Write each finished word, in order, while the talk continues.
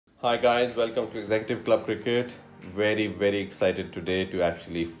Hi guys, welcome to Executive Club Cricket. Very excited today to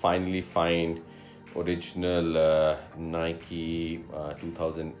actually finally find original Nike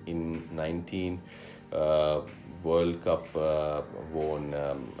 2019 World Cup worn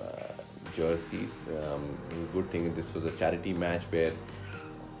jerseys. Good thing this was a charity match where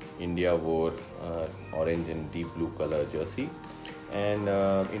India wore orange and deep blue color jersey, and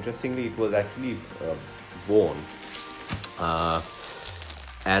interestingly it was actually worn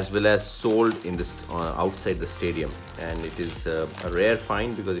as well as sold in this outside the stadium, and it is a rare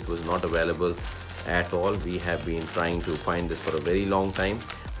find because it was not available at all. We have been trying to find this for a very long time,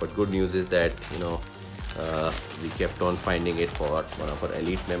 but good news is that we kept on finding it for one of our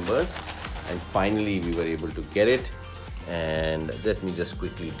elite members, and finally we were able to get it. And let me just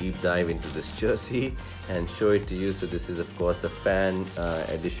quickly deep dive into this jersey and show it to you. So this is of course the fan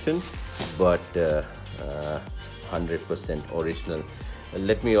edition, but 100% original.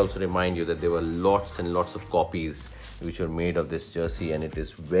 Let me also remind you that there were lots and lots of copies which were made of this jersey, and it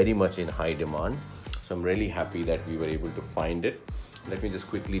is very much in high demand. So I'm really happy that we were able to find it. Let me just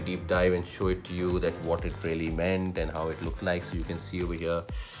quickly deep dive and show it to you that what it really meant and how it looked like. So you can see over here,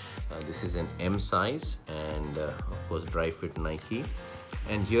 this is an M size, and of course dry fit Nike.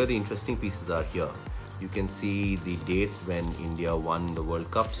 And here the interesting pieces are here. You can see the dates when India won the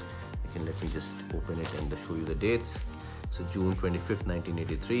World Cups. Let me just open it and show you the dates. So June 25th,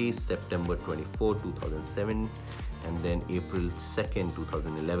 1983, September 24, 2007, and then April 2nd,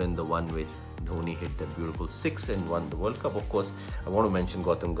 2011, the one which Dhoni hit that beautiful six and won the World Cup. Of course, I want to mention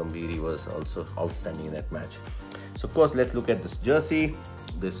Gautam Gambhir was also outstanding in that match. So of course, let's look at this jersey.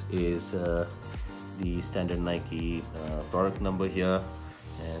 This is the standard Nike product number here,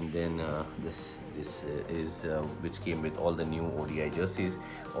 and then this is which came with all the new ODI jerseys.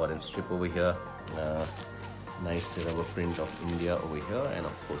 Orange strip over here. Nice rubber print of India over here, and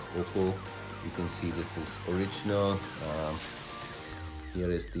of course Oppo. You can see this is original. Here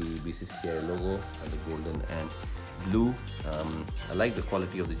is the BCCI logo, the golden and blue. I like the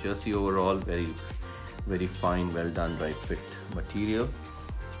quality of the jersey overall. Very fine, well done, dry fit material.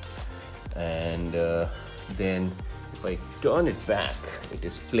 And then if I turn it back, it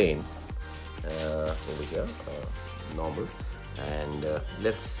is plain over here, normal. And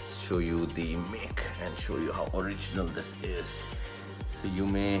let's show you the make and show you how original this is. So you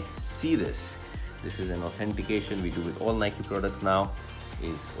may see this is an authentication we do with all Nike products now,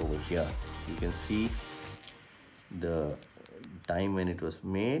 is over here. You can see the time when it was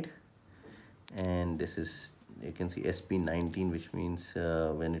made, and this is, you can see SP19, which means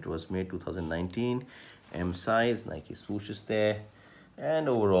when it was made, 2019. M size, Nike swoosh is there, and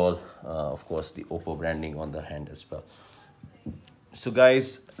overall of course the Oppo branding on the hand as well. So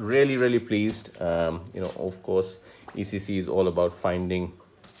guys, really pleased. Of course ECC is all about finding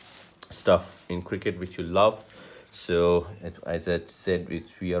stuff in cricket which you love. So as I said,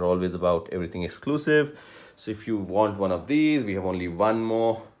 we are always about everything exclusive. So if you want one of these, we have only one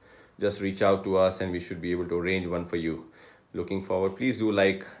more. Just reach out to us and we should be able to arrange one for you. Looking forward. Please do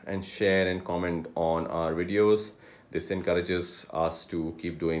like and share and comment on our videos. This encourages us to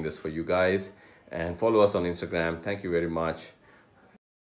keep doing this for you guys, and follow us on Instagram. Thank you very much.